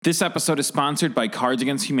This episode is sponsored by Cards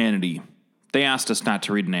Against Humanity. They asked us not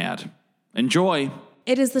to read an ad. Enjoy.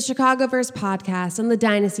 It is the Chicagoverse podcast on the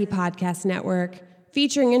Dynasty Podcast Network,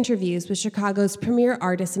 featuring interviews with Chicago's premier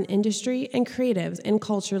artists in industry and creatives and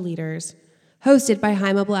culture leaders. Hosted by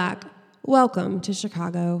Jaime Black. Welcome to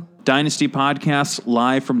Chicago. Dynasty Podcasts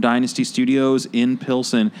live from Dynasty Studios in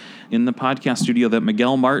Pilsen, in the podcast studio that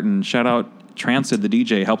Miguel Martin, shout out Transit, the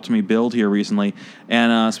DJ, helped me build here recently.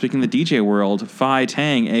 And speaking of the DJ world,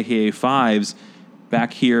 Tang, a.k.a. Phives,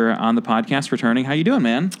 back here on the podcast, returning. How you doing,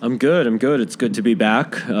 man? I'm good. It's good to be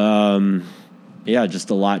back. Just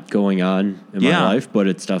a lot going on in my life, but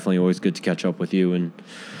it's definitely always good to catch up with you. And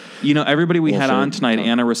you know, everybody we had on tonight,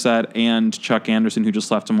 Anna Reset and Chuck Anderson, who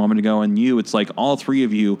just left a moment ago, and you, it's like all three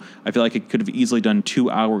of you, I feel like it could have easily done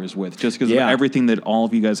 2 hours with, just because of everything that all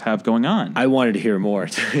of you guys have going on. I wanted to hear more.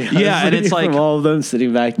 And it's like, from all of them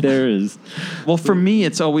sitting back there is... Well, for me,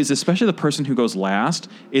 it's always, especially the person who goes last,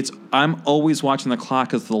 I'm always watching the clock,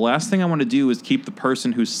 because the last thing I want to do is keep the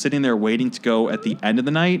person who's sitting there waiting to go at the end of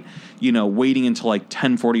the night, you know, waiting until like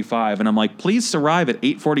 10:45, and I'm like, please arrive at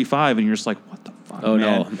 8:45, and you're just like, what the fuck? Oh,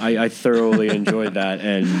 man. No, I thoroughly enjoyed that,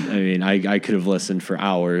 and I mean, I could have listened for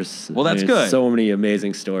hours. Well, that's good. So many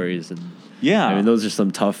amazing stories, and I mean, those are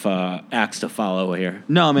some tough acts to follow here.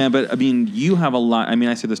 No, man, but I mean, you have a lot. I mean,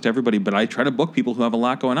 I say this to everybody, but I try to book people who have a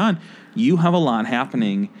lot going on. You have a lot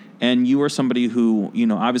happening, and you are somebody who, you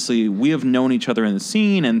know, obviously we have known each other in the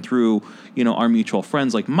scene and through, you know, our mutual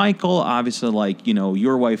friends like Michael, obviously, like, you know,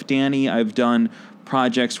 your wife, Danny, I've done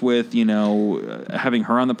projects with, you know, having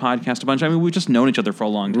her on the podcast a bunch. I mean, we've just known each other for a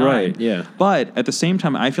long time. Right, yeah. But at the same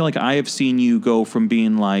time, I feel like I have seen you go from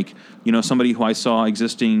being like, you know, somebody who I saw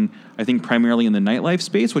existing, I think, primarily in the nightlife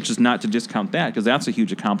space, which is not to discount that, because that's a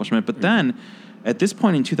huge accomplishment. But then, at this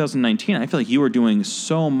point in 2019, I feel like you are doing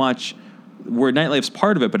so much where nightlife's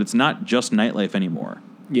part of it, but it's not just nightlife anymore.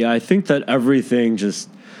 Yeah, I think that everything just...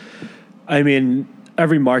 I mean...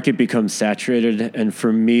 Every market becomes saturated, and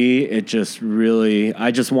for me, it just really, I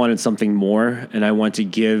just wanted something more, and I want to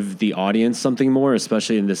give the audience something more,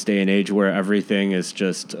 especially in this day and age where everything is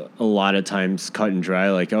just a lot of times cut and dry,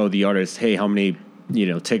 like, oh, the artist, hey, how many, you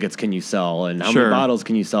know, tickets can you sell, and how many bottles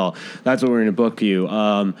can you sell? That's what we're going to book you.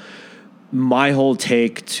 My whole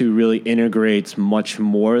take to really integrate much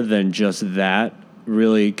more than just that,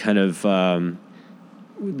 really kind of...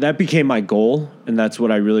 that became my goal, and that's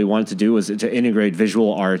what I really wanted to do, was to integrate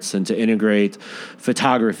visual arts and to integrate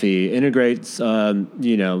photography, integrate,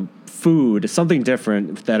 food, something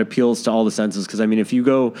different that appeals to all the senses. Because, I mean, if you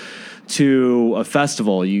go to a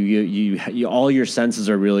festival, you all your senses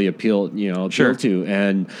are really appealed to.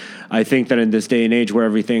 And I think that in this day and age where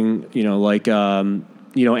everything, Anna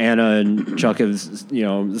and Chuck have,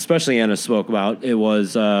 especially Anna spoke about, it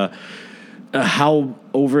was... how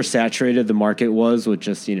oversaturated the market was with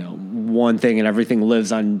just, one thing, and everything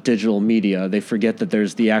lives on digital media. They forget that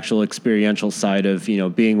there's the actual experiential side of,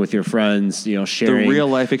 being with your friends, sharing. The real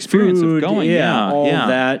life experience food, of going. All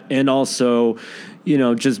that. And also,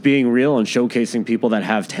 just being real and showcasing people that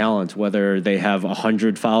have talent, whether they have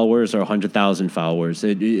 100 followers or 100,000 followers.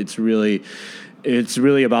 It's really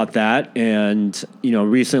about that. And,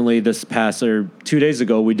 recently this past, or 2 days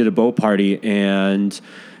ago, we did a boat party, and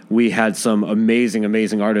we had some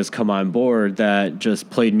amazing artists come on board that just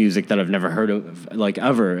played music that I've never heard of, like,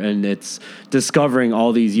 ever. And it's discovering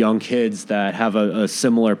all these young kids that have a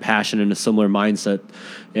similar passion and a similar mindset.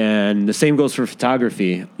 And the same goes for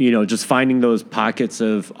photography, just finding those pockets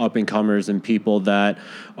of up-and-comers and people that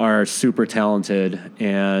are super talented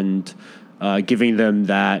and giving them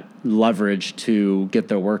that leverage to get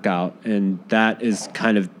their work out. And that is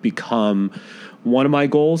kind of become one of my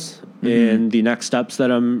goals in the next steps that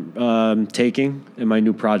I'm taking in my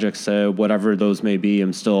new projects, whatever those may be.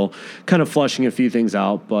 I'm still kind of flushing a few things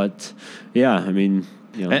out, but yeah, I mean...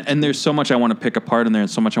 And there's so much I want to pick apart in there,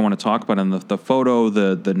 and so much I want to talk about, and the photo,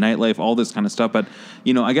 the nightlife, all this kind of stuff. But,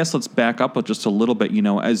 I guess let's back up just a little bit.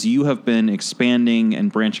 As you have been expanding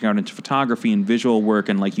and branching out into photography and visual work,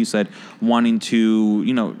 and like you said, wanting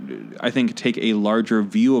to, I think take a larger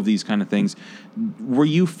view of these kind of things, were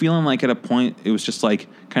you feeling like at a point it was just like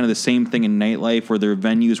kind of the same thing in nightlife, where there are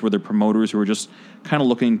venues, where there are promoters who are just kind of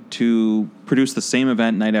looking to produce the same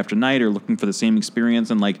event night after night, or looking for the same experience?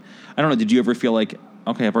 And like, I don't know, did you ever feel like,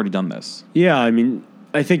 okay, I've already done this? Yeah, I mean,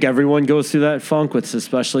 I think everyone goes through that funk,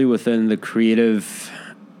 especially within the creative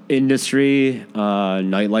industry,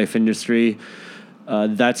 nightlife industry.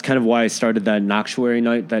 That's kind of why I started that Noctuary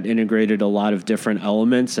night that integrated a lot of different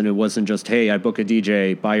elements, and it wasn't just, hey, I book a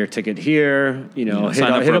DJ, buy your ticket here, hit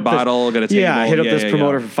up for a bottle, get a table. Yeah, hit up this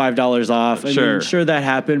promoter for $5 off. I mean, sure, that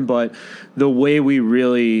happened, but the way we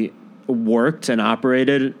really worked and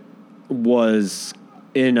operated was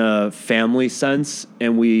in a family sense,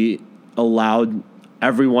 and we allowed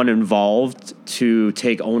everyone involved to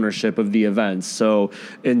take ownership of the events. So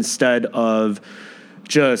instead of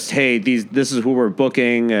just, hey, this is who we're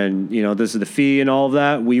booking and, this is the fee and all of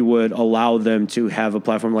that, we would allow them to have a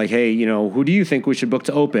platform like, hey, who do you think we should book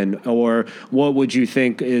to open? Or what would you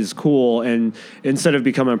think is cool? And instead of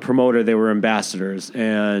becoming a promoter, they were ambassadors.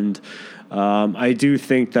 And I do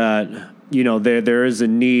think that, there is a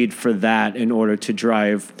need for that in order to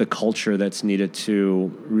drive the culture that's needed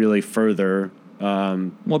to really further.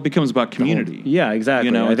 It becomes about community. Yeah,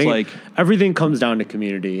 exactly. I It's think like everything comes down to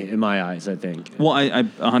community in my eyes, I think. Well, I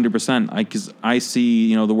 100%. Because I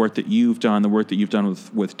see, the work that you've done, the work that you've done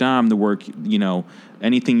with Dom, the work,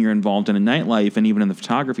 anything you're involved in nightlife and even in the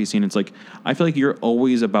photography scene. It's like, I feel like you're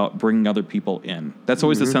always about bringing other people in. That's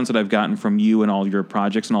always the sense that I've gotten from you and all your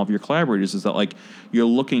projects and all of your collaborators, is that like you're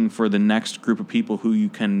looking for the next group of people who you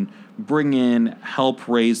can bring in, help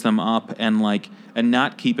raise them up, and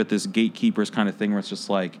not keep it this gatekeepers kind of thing where it's just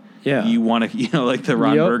like, you want to, like the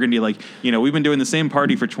Ron Burgundy, like, we've been doing the same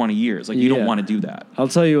party for 20 years. Like, you don't want to do that. I'll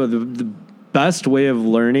tell you, the best way of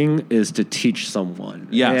learning is to teach someone.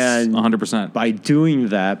 Yes, and 100%. By doing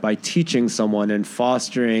that, by teaching someone and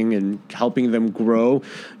fostering and helping them grow,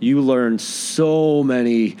 you learn so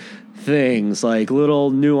many things, like little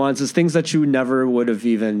nuances, things that you never would have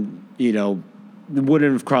even,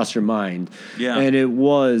 wouldn't have crossed your mind. Yeah. And it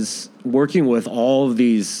was working with all of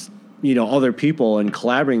these, other people and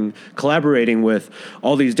collaborating with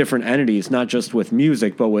all these different entities, not just with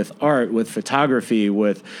music, but with art, with photography,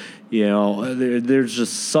 with, there's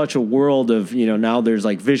just such a world of, now there's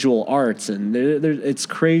like visual arts, and it's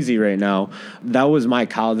crazy right now. That was my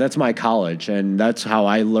college. That's my college. And that's how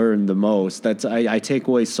I learned the most. I take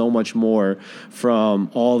away so much more from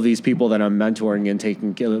all these people that I'm mentoring and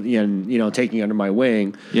taking under my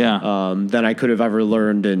wing. Yeah. Than I could have ever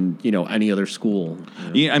learned in, any other school.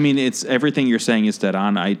 Yeah, I mean, it's everything you're saying is dead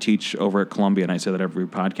on. I teach over at Columbia, and I say that every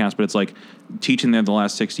podcast, but it's like teaching there the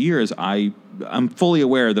last 6 years, I'm fully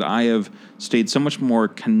aware that I have stayed so much more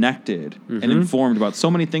connected and informed about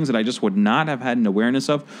so many things that I just would not have had an awareness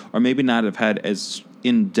of, or maybe not have had as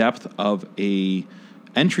in-depth of a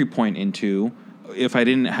entry point into, if I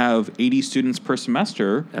didn't have 80 students per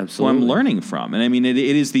semester who I'm learning from. And I mean, it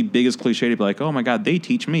is the biggest cliche to be like, oh my God, they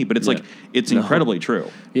teach me. But it's like, it's incredibly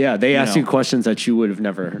true. Yeah, they ask you questions that you would have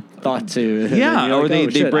never thought to. Yeah, or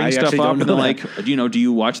like, they bring stuff up and they're like, like, do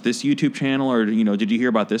you watch this YouTube channel, or, did you hear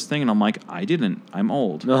about this thing? And I'm like, I didn't. I'm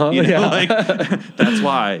old. Like, that's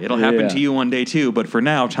why. It'll happen to you one day too. But for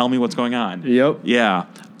now, tell me what's going on. Yep. Yeah.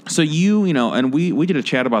 So and we did a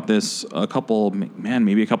chat about this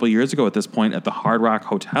maybe a couple of years ago at this point at the Hard Rock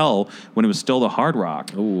Hotel when it was still the Hard Rock.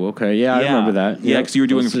 Oh, okay. Yeah, I remember that. Yeah, because you were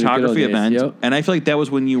doing a photography event. Yep. And I feel like that was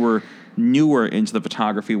when you were newer into the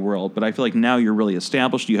photography world. But I feel like now you're really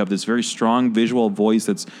established. You have this very strong visual voice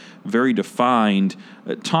that's very defined.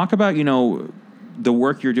 Talk about, the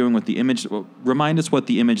work you're doing with the image. Remind us what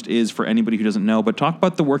the image is for anybody who doesn't know, but talk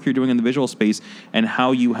about the work you're doing in the visual space and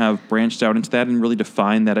how you have branched out into that and really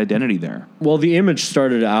defined that identity there. Well, the image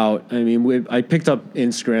started out, I picked up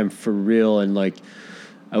Instagram for real and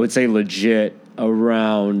I would say legit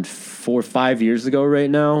around 4 or 5 years ago right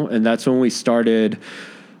now. And that's when we started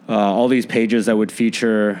all these pages that would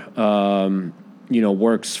feature,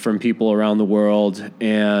 works from people around the world.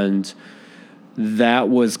 And that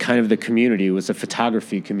was kind of the community. It was a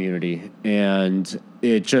photography community, and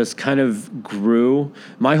it just kind of grew.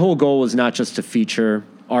 My whole goal was not just to feature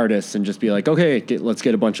artists and just be like, okay, let's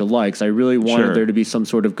get a bunch of likes. I really wanted there to be some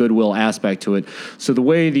sort of goodwill aspect to it. So the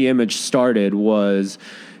way the image started was,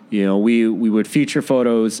 we would feature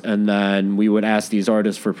photos, and then we would ask these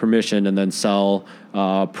artists for permission and then sell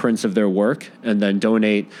prints of their work and then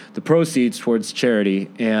donate the proceeds towards charity.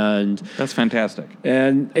 And that's fantastic.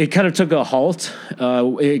 And it kind of took a halt.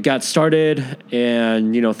 It got started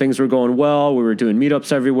and, things were going well. We were doing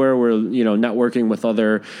meetups everywhere. We're, networking with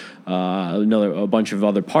a bunch of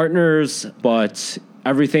other partners, but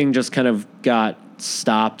everything just kind of got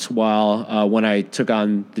stopped when I took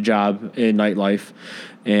on the job in nightlife.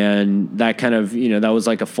 And that kind of, that was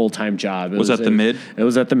like a full-time job. Was that the Mid? It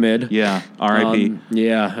was at the Mid. Yeah, R.I.P.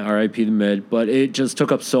 R.I.P. the Mid. But it just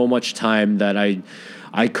took up so much time that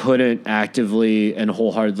I couldn't actively and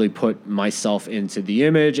wholeheartedly put myself into the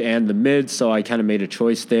image and the Mid, so I kind of made a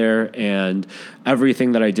choice there. And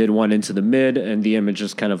everything that I did went into the Mid, and the image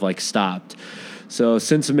just kind of stopped. So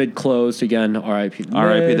since the Mid closed, again, R.I.P. the Mid.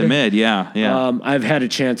 R.I.P. the Mid, yeah. I've had a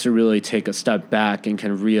chance to really take a step back and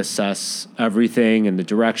kind of reassess everything and the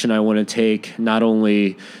direction I want to take, not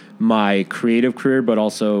only my creative career, but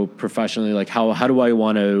also professionally, like how do I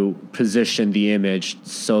want to position the image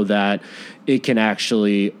so that it can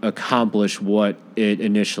actually accomplish what it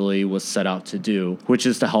initially was set out to do, which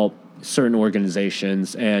is to help certain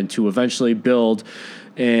organizations and to eventually build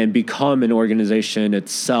and become an organization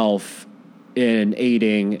itself in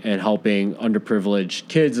aiding and helping underprivileged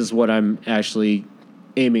kids is what I'm actually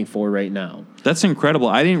aiming for right now. That's incredible.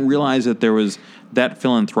 I didn't realize that there was that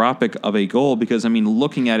philanthropic of a goal because, I mean,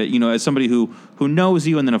 looking at it, as somebody who knows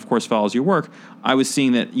you and then, of course, follows your work, I was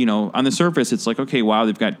seeing that, on the surface, it's like, okay, wow,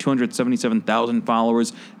 they've got 277,000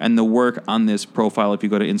 followers, and the work on this profile, if you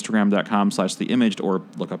go to Instagram.com/theimaged or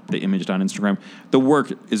look up The Imaged on Instagram, the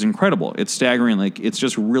work is incredible. It's staggering. Like, it's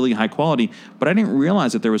just really high quality. But I didn't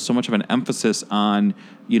realize that there was so much of an emphasis on,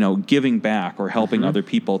 giving back or helping other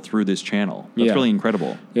people through this channel. That's really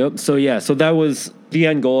incredible. Yep. So that was the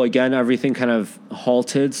end goal. Again, everything kind of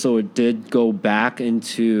halted, so it did go back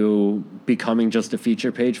into becoming just a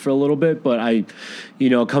feature page for a little bit. But I,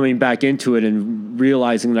 coming back into it and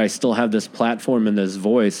realizing that I still have this platform and this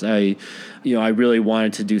voice, I really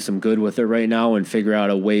wanted to do some good with it right now and figure out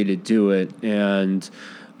a way to do it. And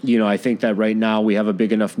I think that right now we have a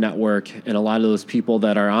big enough network, and a lot of those people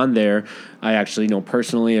that are on there, I actually know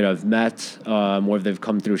personally and I've met, or they've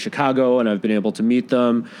come through Chicago and I've been able to meet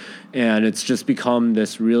them. And it's just become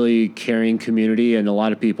this really caring community, and a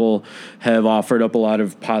lot of people have offered up a lot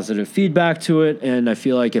of positive feedback to it. And I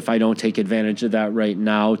feel like if I don't take advantage of that right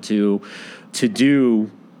now to do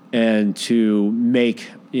and to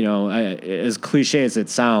make, as cliche as it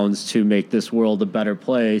sounds, to make this world a better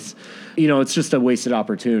place, it's just a wasted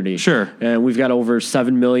opportunity. Sure. And we've got over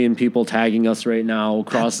 7 million people tagging us right now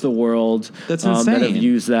across the world. That's insane. That have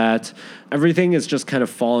used that. Everything is just kind of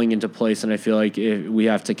falling into place, and I feel like we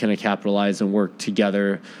have to kind of capitalize and work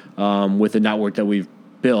together with the network that we've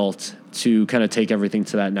built to kind of take everything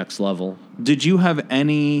to that next level. Did you have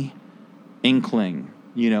any inkling,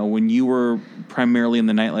 when you were primarily in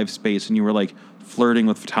the nightlife space and you were like flirting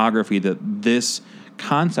with photography, that this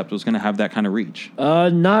concept was going to have that kind of reach?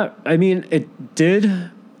 It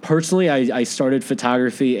did. Personally, I started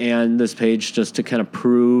photography and this page just to kind of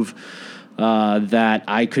prove that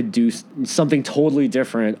I could do something totally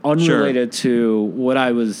different, unrelated to what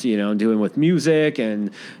I was, doing with music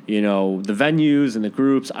and, the venues and the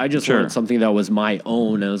groups. I just wanted something that was my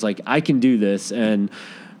own. And I was like, I can do this. And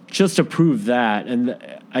just to prove that. And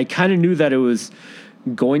I kind of knew that it was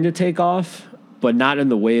going to take off, but not in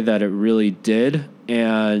the way that it really did.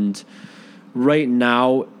 And right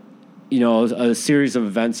now, a series of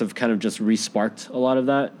events have kind of just re-sparked a lot of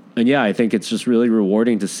that. And yeah, I think it's just really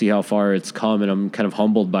rewarding to see how far it's come, and I'm kind of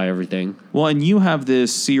humbled by everything. Well, and you have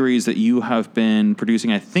this series that you have been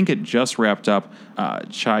producing. I think it just wrapped up.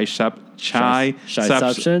 Chiception,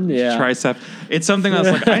 yeah. Tricep. It's something that's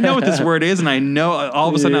like, I know what this word is, and I know all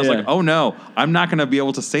of a sudden I was like, oh no, I'm not going to be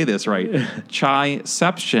able to say this right.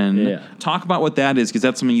 Chiception. Yeah. Talk about what that is, because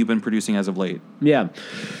that's something you've been producing as of late. Yeah.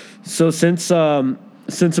 So since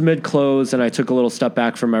amid close and I took a little step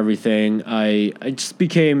back from everything, I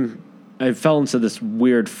fell into this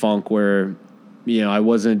weird funk where, I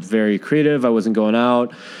wasn't very creative. I wasn't going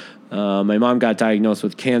out. My mom got diagnosed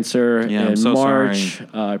with cancer in March.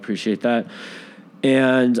 I appreciate that.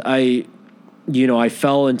 And I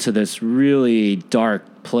fell into this really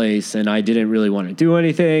dark place, and I didn't really want to do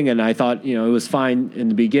anything. And I thought, it was fine in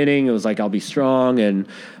the beginning. It was like, I'll be strong. And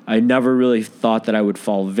I never really thought that I would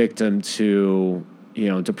fall victim to,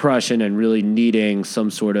 depression and really needing some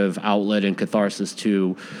sort of outlet and catharsis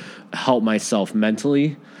to help myself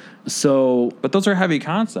mentally. So, but those are heavy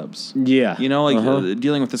concepts. Yeah.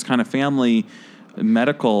 Dealing with this kind of family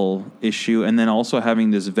medical issue, and then also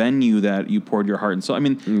having this venue that you poured your heart in. So,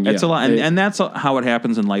 it's a lot. And that's how it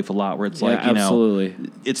happens in life a lot, where it's like, absolutely.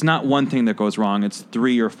 It's not one thing that goes wrong. It's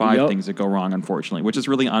 3 or 5 things that go wrong, unfortunately, which is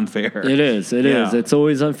really unfair. It is. It's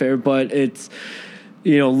always unfair, but it's,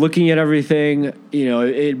 looking at everything,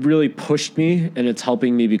 it really pushed me, and it's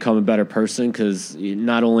helping me become a better person, because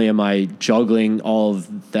not only am I juggling all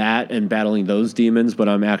of that and battling those demons, but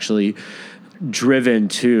I'm actually driven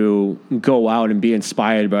to go out and be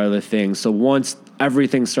inspired by other things. So once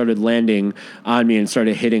everything started landing on me and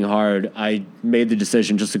started hitting hard, I made the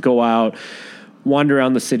decision just to go out, wander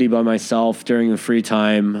around the city by myself during the free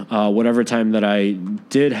time, whatever time that I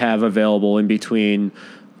did have available in between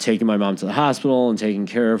taking my mom to the hospital and taking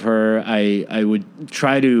care of her. I would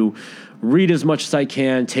try to read as much as I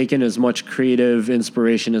can, take in as much creative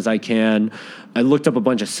inspiration as I can. I looked up a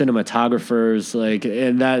bunch of cinematographers,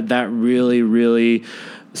 and that really, really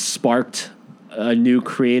sparked a new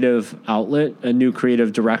creative outlet, a new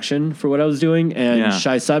creative direction for what I was doing. And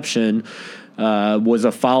Chiception was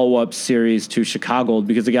a follow-up series to Chicago,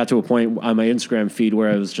 because it got to a point on my Instagram feed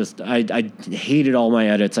where I was just, I hated all my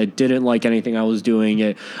edits. I didn't like anything I was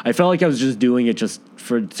doing. I felt like I was just doing it just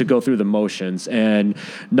to go through the motions, and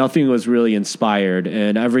nothing was really inspired,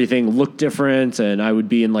 and everything looked different, and I would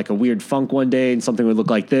be in like a weird funk one day and something would look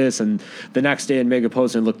like this, and the next day in Mega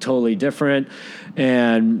Post and look totally different.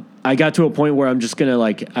 And I got to a point where I'm just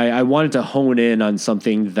going to I wanted to hone in on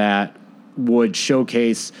something that would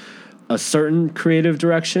showcase a certain creative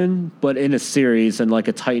direction, but in a series and like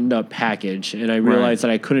a tightened up package. And I realized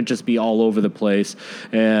that I couldn't just be all over the place.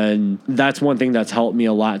 And that's one thing that's helped me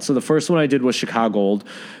a lot. So the first one I did was Chicago,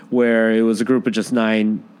 where it was a group of just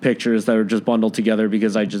 9 pictures that were just bundled together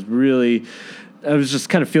because I was just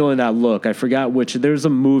kind of feeling that look. I forgot there's a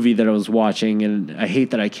movie that I was watching, and I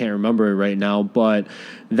hate that I can't remember it right now, but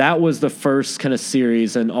that was the first kind of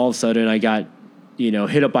series. And all of a sudden I got,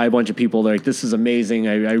 hit up by a bunch of people. They're like, this is amazing.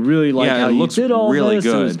 I really like how you did all really this.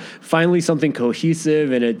 Good. It was finally something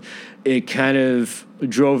cohesive, and it kind of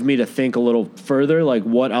drove me to think a little further, like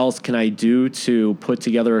what else can I do to put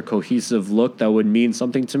together a cohesive look that would mean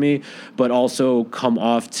something to me, but also come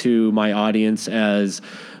off to my audience as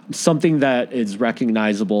something that is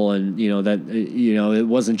recognizable, and it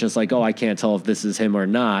wasn't just like, oh, I can't tell if this is him or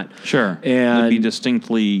not. Sure. And it'd be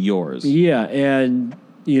distinctly yours. Yeah, and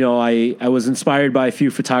I was inspired by a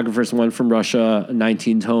few photographers, one from Russia,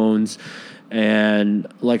 19 tones, and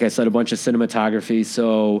like I said, a bunch of cinematography.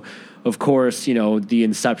 So, of course, the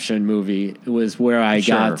Inception movie was where I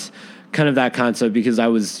got kind of that concept, because I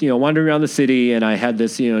was, wandering around the city, and I had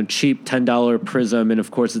this, cheap $10 prism, and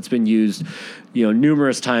of course it's been used,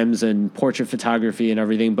 numerous times in portrait photography and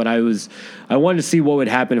everything. But I wanted to see what would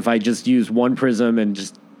happen if I just used one prism and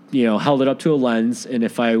just held it up to a lens, and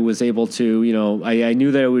if I was able to, I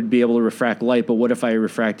knew that it would be able to refract light, but what if I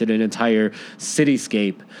refracted an entire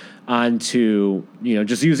cityscape onto,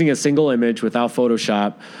 just using a single image without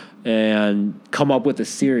Photoshop, and come up with a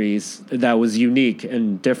series that was unique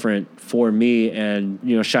and different for me. And,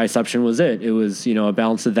 Shyception was it. It was, a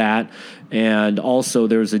balance of that. And also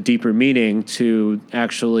there was a deeper meaning to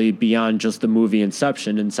actually beyond just the movie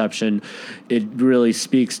Inception. Inception, it really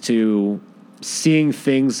speaks to seeing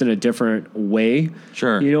things in a different way.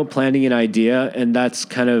 Sure. Planning an idea. And that's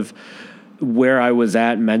kind of where I was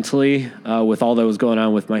at mentally with all that was going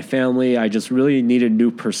on with my family. I just really needed new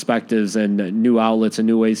perspectives and new outlets and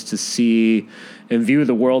new ways to see and view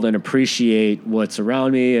the world and appreciate what's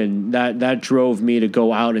around me. And that drove me to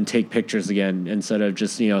go out and take pictures again, instead of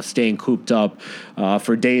just, staying cooped up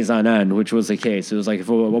for days on end, which was the case. It was like, if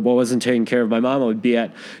I wasn't taking care of my mom, I would be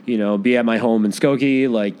at my home in Skokie,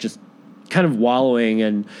 like just kind of wallowing,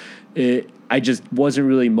 and I just wasn't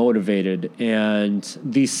really motivated. And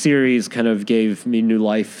these series kind of gave me new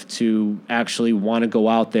life to actually want to go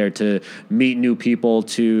out there, to meet new people,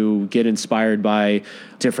 to get inspired by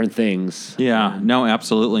different things. Yeah, no,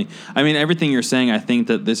 absolutely. I mean, everything you're saying, I think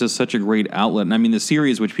that this is such a great outlet. And I mean, the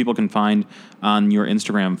series, which people can find on your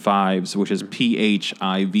Instagram, Phives, which is Phives.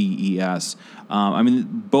 I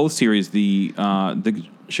mean, both series, the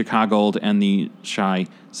Chicago and the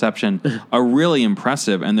Shyception, are really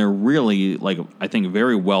impressive, and they're really, like, I think,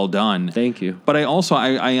 very well done. Thank you. But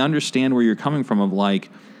I understand where you're coming from, of like,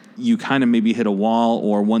 you kind of maybe hit a wall,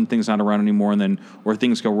 or one thing's not around anymore, and then, or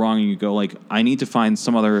things go wrong, and you go like, I need to find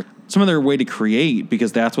some other way to create,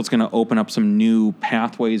 because that's what's going to open up some new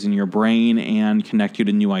pathways in your brain and connect you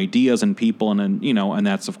to new ideas and people, and then, and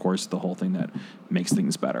that's of course the whole thing that makes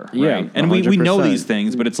things better. Right? Yeah, and we know these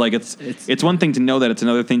things, but it's like it's one thing to know that, it's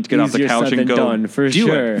another thing to get off the couch and go done, for do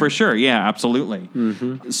sure. it. For sure, yeah, absolutely.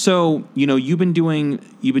 Mm-hmm. So you've been doing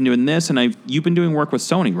this, and you've been doing work with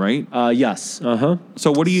Sony, right? Yes.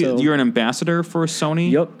 So what do you? You're an ambassador for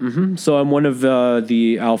Sony? Yep. Mm-hmm. So I'm one of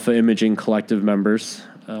the Alpha Imaging Collective members.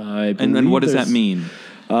 And what does that mean?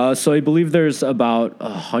 So I believe there's about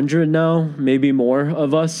 100 now, maybe more,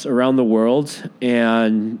 of us around the world.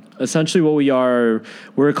 And essentially what we are,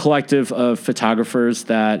 we're a collective of photographers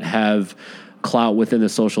that have clout within the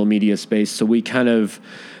social media space. So we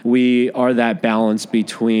are that balance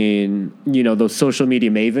between, those social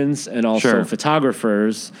media mavens and also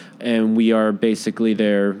photographers. And we are basically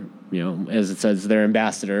their, as it says, their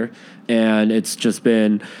ambassador. And it's just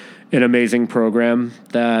been an amazing program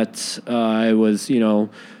that I was,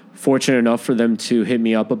 fortunate enough for them to hit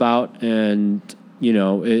me up about. And,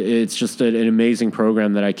 it's just an amazing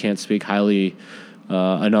program that I can't speak highly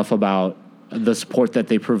enough about. The support that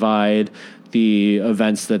they provide, the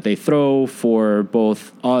events that they throw for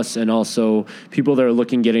both us and also people that are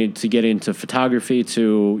looking to get into photography,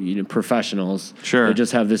 to professionals. Sure. They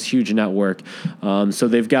just have this huge network. So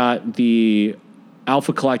they've got the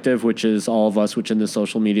Alpha Collective, which is all of us, which in the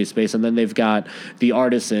social media space, and then they've got the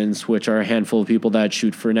Artisans, which are a handful of people that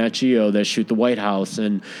shoot for Nat Geo, that shoot the White House,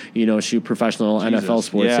 and shoot professional NFL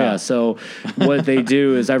sports. Yeah. So what they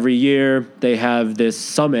do is every year they have this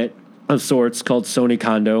summit of sorts called Sony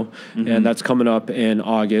Kondo, and that's coming up in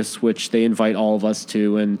August, which they invite all of us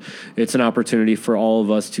to, and it's an opportunity for all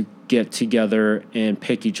of us to get together and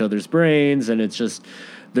pick each other's brains, and it's just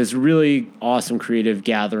this really awesome creative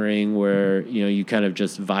gathering where you kind of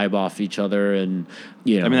just vibe off each other, and I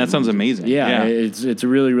mean, that sounds amazing. Yeah. It's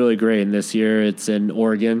really, really great. And this year it's in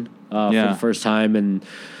Oregon for the first time, and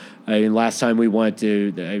I mean, last time we went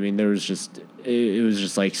to, there was just it was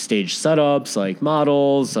just like stage setups, like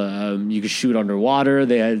models. You could shoot underwater.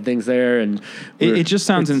 They had things there, and it just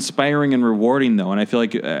sounds inspiring and rewarding, though. And I feel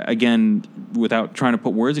like again, without trying to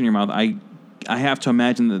put words in your mouth, I have to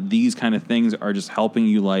imagine that these kind of things are just helping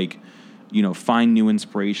you, find new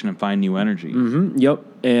inspiration and find new energy. Mm-hmm. Yep.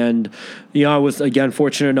 And, I was, again,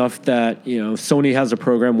 fortunate enough that, Sony has a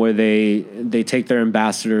program where they take their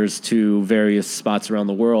ambassadors to various spots around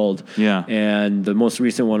the world. Yeah. And the most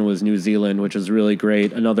recent one was New Zealand, which was really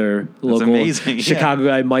great. Another local Chicago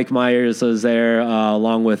guy, Mike Myers, was there,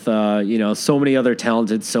 along with, so many other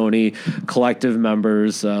talented Sony collective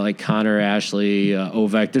members, like Connor, Ashley,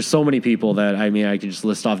 Ovek. There's so many people that, I could just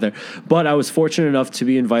list off there. But I was fortunate enough to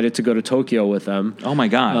be invited to go to Tokyo with them. Oh, my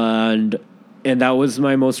God. And that was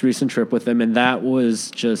my most recent trip with them, and that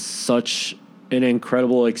was just such an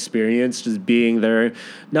incredible experience, just being there,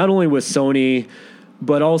 not only with Sony,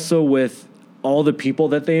 but also with all the people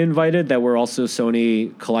that they invited that were also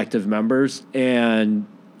Sony collective members, and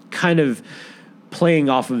kind of playing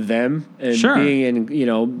off of them and being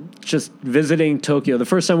in, just visiting Tokyo. The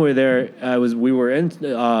first time we were there, we were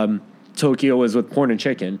in Tokyo was with Porn and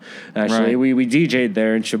Chicken. Actually, we DJ'd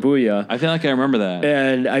there in Shibuya. I feel like I remember that.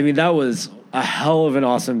 And that was a hell of an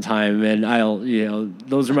awesome time, and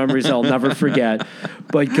those are memories I'll never forget.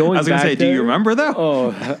 But going, I was going to say, do you remember though?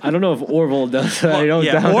 Oh, I don't know if Orville does.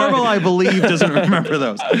 Well, Orville, I believe, doesn't remember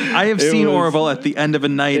those. I have seen Orville at the end of a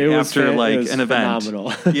night after an event.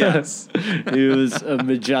 Phenomenal. Yes, it was a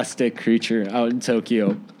majestic creature out in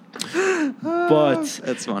Tokyo. But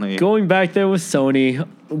that's funny. Going back there with Sony,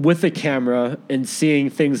 with the camera, and seeing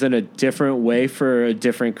things in a different way for a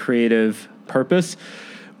different creative purpose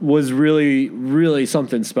was really, really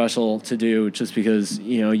something special to do, just because,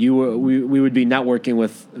 we would be networking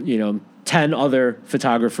with, 10 other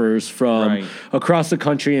photographers from across the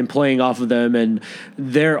country and playing off of them, and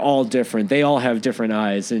they're all different. They all have different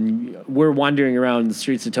eyes, and we're wandering around the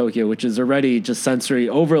streets of Tokyo, which is already just sensory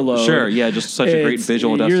overload. Sure, yeah, just such a great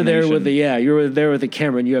visual destination. You're there with the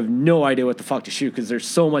camera, and you have no idea what the fuck to shoot because there's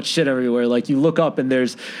so much shit everywhere. Like, you look up and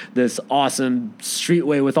there's this awesome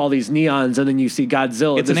streetway with all these neons, and then you see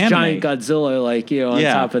Godzilla. It's this giant Godzilla, on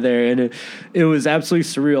top of there, and it was absolutely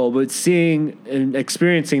surreal. But seeing and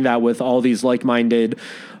experiencing that with all these like-minded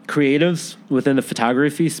creatives within the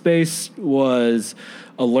photography space was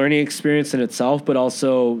a learning experience in itself, but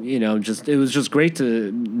also, it was just great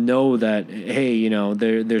to know that, hey,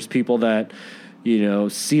 there's people that,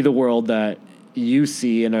 see the world that you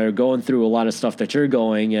see and are going through a lot of stuff that you're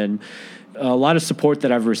going. And a lot of support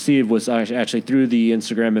that I've received was actually through the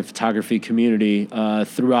Instagram and photography community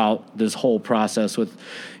throughout this whole process with,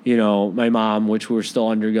 my mom, which we're still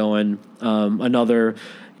undergoing. Another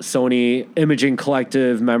Sony Imaging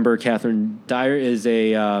Collective member, Catherine Dyer, is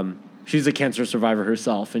she's a cancer survivor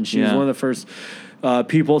herself, and she was one of the first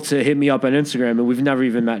people to hit me up on Instagram, and we've never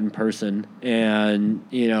even met in person. And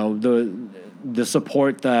the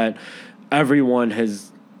support that everyone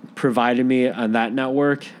has provided me on that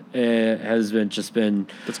network has been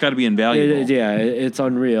that's got to be invaluable. It's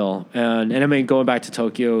unreal. And going back to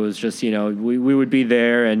Tokyo, it was just, we would be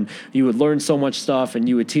there, and you would learn so much stuff, and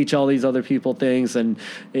you would teach all these other people things, and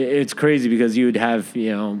it's crazy because you would have,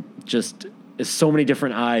 just so many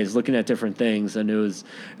different eyes looking at different things, and it was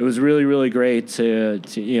really, really great to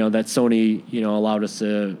that Sony, allowed us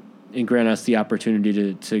to and grant us the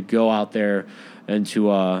opportunity to go out there and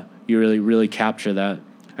to you really, really capture that.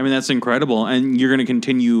 I mean, that's incredible. And you're going to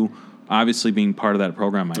continue, obviously, being part of that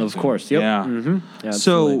program, I assume. Of course, yep. Yeah. Mm-hmm.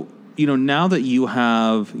 So, now that you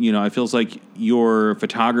have, it feels like your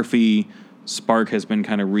photography spark has been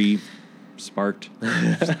kind of sparked.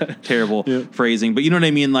 Terrible phrasing. But you know what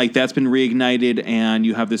I mean? Like, that's been reignited, and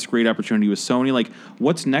you have this great opportunity with Sony. Like,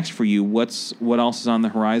 what's next for you? What else is on the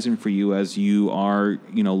horizon for you as you are,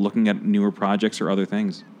 looking at newer projects or other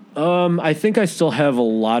things? I think I still have a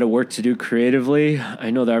lot of work to do creatively.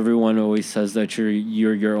 I know that everyone always says that you're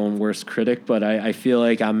your own worst critic, but I feel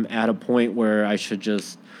like I'm at a point where I should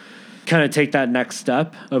just kind of take that next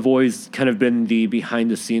step. I've always kind of been the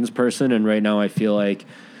behind the scenes person, and right now I feel like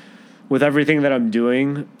with everything that I'm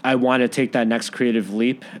doing, I want to take that next creative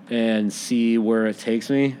leap and see where it takes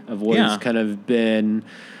me. I've always kind of been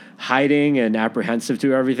hiding and apprehensive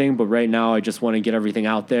to everything, but right now I just want to get everything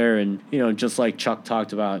out there. And, you know, just like Chuck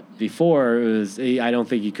talked about before, I don't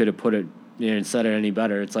think you could have put it and said it any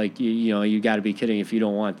better. It's like, you know, you got to be kidding if you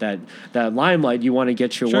don't want that limelight. You want to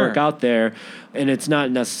get your work out there. And it's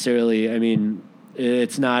not necessarily, I mean,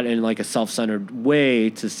 it's not in like a self-centered way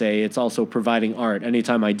to say, it's also providing art.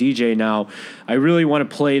 Anytime I DJ now, I really want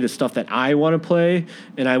to play the stuff that I want to play,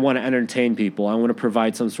 and I want to entertain people. I want to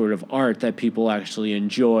provide some sort of art that people actually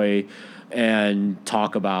enjoy and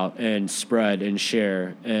talk about and spread and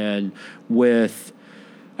share. And with,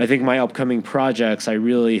 I think, my upcoming projects, I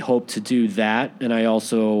really hope to do that. And I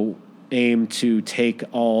also aim to take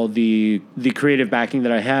all the creative backing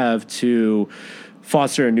that I have to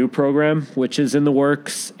foster a new program, which is in the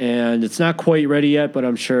works, and it's not quite ready yet, but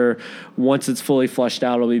I'm sure once it's fully fleshed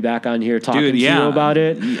out, I'll be back on here talking to you about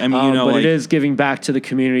it. I mean, you know, but it is giving back to the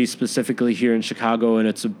community, specifically here in Chicago, and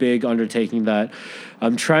it's a big undertaking that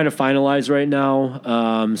I'm trying to finalize right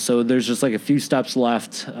now. So there's just like a few steps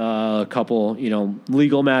left, a couple, you know,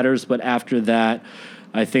 legal matters, but after that,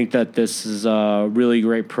 I think that this is a really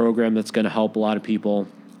great program that's going to help a lot of people.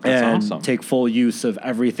 That's awesome. Take full use of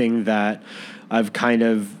everything that I've kind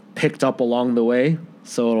of picked up along the way.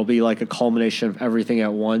 So it'll be like a culmination of everything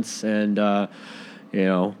at once. And, you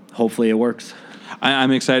know, hopefully it works.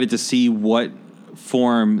 I'm excited to see what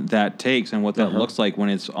form that takes and what that looks like when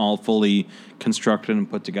it's all fully constructed and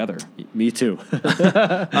put together. Me too.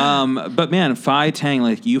 But man, Tang,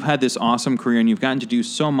 like, you've had this awesome career and you've gotten to do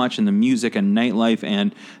so much in the music and nightlife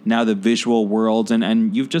and now the visual worlds,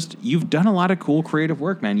 and you've done a lot of cool creative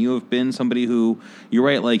work, man. You have been somebody who, you're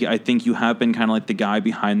right, like, I think you have been kind of like the guy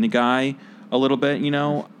behind the guy a little bit, you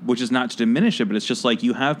know, which is not to diminish it, but it's just like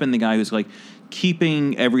you have been the guy who's like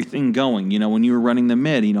keeping everything going. You know, when you were running the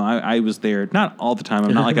Mid, you know, I was there, not all the time.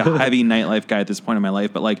 I'm not like a heavy nightlife guy at this point in my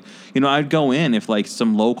life, but like, you know, I'd go in if like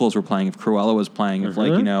some locals were playing, if Cruella was playing, if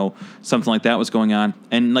like, you know, something like that was going on.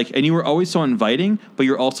 And like, and you were always so inviting, but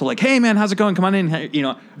you're also like, hey man, how's it going? Come on in, you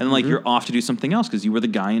know, and like you're off to do something else because you were the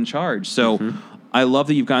guy in charge. So I love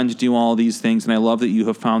that you've gotten to do all these things, and I love that you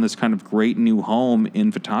have found this kind of great new home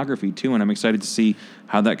in photography too, and I'm excited to see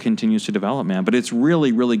how that continues to develop, man. But it's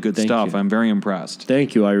really, really good stuff. I'm very impressed.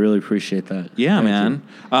 Thank you. I really appreciate that. Yeah, man.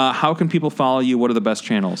 How can people follow you? What are the best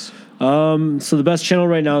channels? So the best channel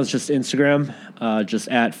right now is just Instagram, just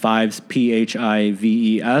at Phives,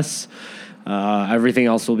 Phives. Everything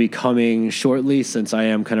else will be coming shortly, since I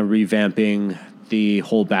am kind of revamping the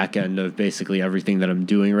whole back end of basically everything that I'm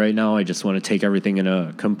doing right now. I just want to take everything in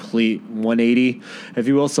a complete 180, if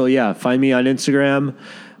you will. So yeah, find me on Instagram.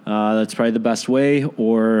 That's probably the best way,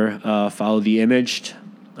 or follow The Imaged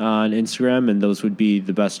on Instagram, and those would be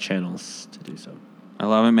the best channels to do so. I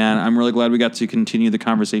love it, man. I'm really glad we got to continue the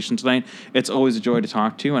conversation tonight. It's always a joy to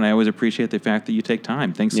talk to, and I always appreciate the fact that you take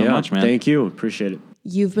time. Thanks so much, man. Thank you. Appreciate it.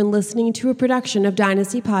 You've been listening to a production of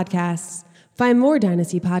Dynasty Podcasts. Find more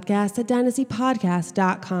Dynasty Podcasts at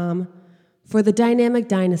dynastypodcast.com. For the dynamic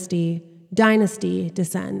dynasty, Dynasty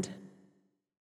Descend.